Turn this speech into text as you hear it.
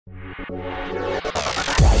Man,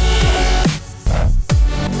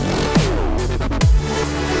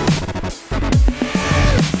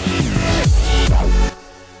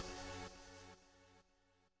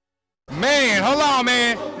 hold on,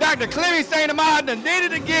 man. Dr. Clemmy St. Amand done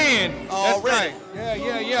did it again. That's right.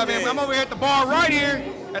 Yeah, man. I'm over here at the bar right here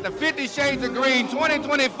at the 50 Shades of Green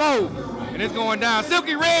 2024. And it's going down.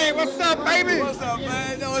 Silky Red, what's up, baby? What's up,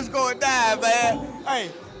 man? You know it's going down, man. Hey,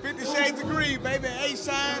 50 Shades of Green, baby.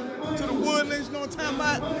 A-Shine to the Woodlands, you know what I'm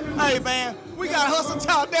talking about? Hey, man, we got Hustle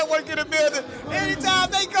Town Network in the building. Anytime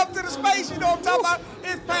they come to the space, you know what I'm talking about?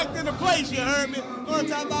 It's packed in the place, you heard me? You know what I'm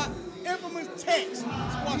talking about? Infamous Tex,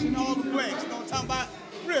 squashing all the blacks, you know what I'm talking about?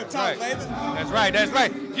 Real talk, baby. That's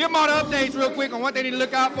right. Give them all the updates real quick on what they need to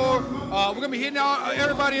look out for. We're going to be hitting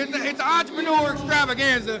everybody. It's an entrepreneur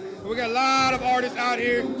extravaganza. We got a lot of artists out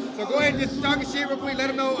here. So go ahead and just talk shit real quick. Let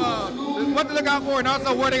them know what to look out for and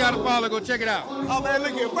also where they got to follow. Go check it out. Oh, man,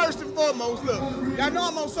 look here. First and foremost, look. Y'all know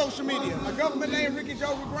I'm on social media. My government name, Ricky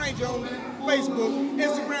Joe Grange on Facebook.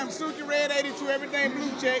 Instagram, Silky Red 82, everything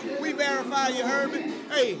blue check. We verify, you heard me.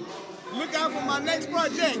 Hey, look out for my next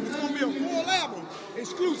project. It's going to be a full album,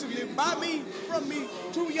 exclusively by me, from me,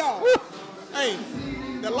 to y'all. Hey,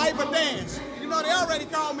 the Life of Dance. You know, they already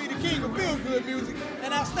called me the king of feel-good music,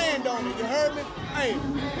 and I stand on it, you heard me? Hey,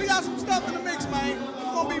 we got some stuff in the mix, man. It's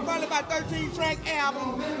going to be probably about 13-track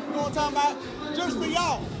album, you know what I'm talking about? Just for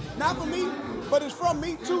y'all. Not for me, but it's from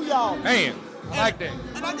me to y'all. Man, I like that.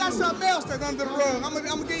 And I got something else that's under the rug. I'm going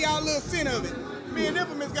to give y'all a little scent of it. Me and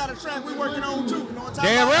Infamous got a track we working on too. You know what I'm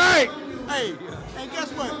talking about? Right. Hey, and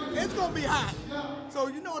guess what? It's gonna be hot. So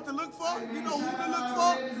you know what to look for, you know who to look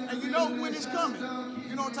for, and you know when it's coming.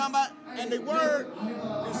 You know what I'm talking about? And the word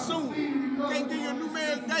is soon. Can't give you a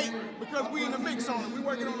numeric date because we in the mix on it. We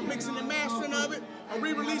working on the mixing and mastering of it, a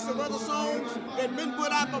re-release of other songs that been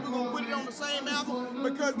put out, but we're gonna put it on the same album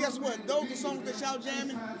because guess what? Those are songs that y'all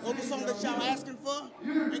jamming, those are songs that y'all asking for.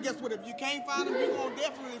 And guess what? If you can't find them, you're gonna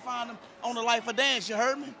definitely find them on the Life of Dance, you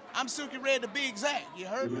heard me? I'm Silky Red to be exact, you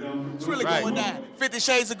heard me? It's really going down. 50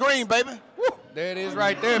 Shades of Green, baby. Woo. There it is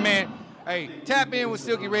right there, man. Hey, tap in with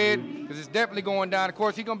Silky Red, because it's definitely going down. Of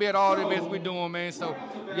course, he's going to be at all the events we're doing, man. So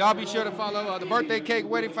y'all be sure to follow the Birthday Cake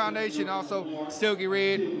Wedding Foundation, also Silky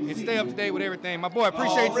Red, and stay up to date with everything. My boy,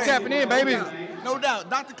 appreciate you tapping in, baby. No doubt.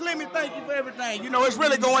 Dr. Clemmy, thank you for everything. You know, it's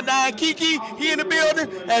really going down. Kiki, he in the building.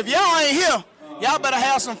 If y'all ain't here, y'all better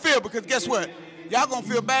have some fear, because guess what? Y'all going to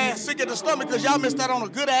feel bad, sick at the stomach, because y'all missed out on a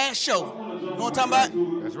good-ass show. You know what I'm talking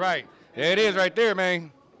about? That's right. There it is right there,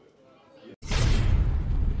 man.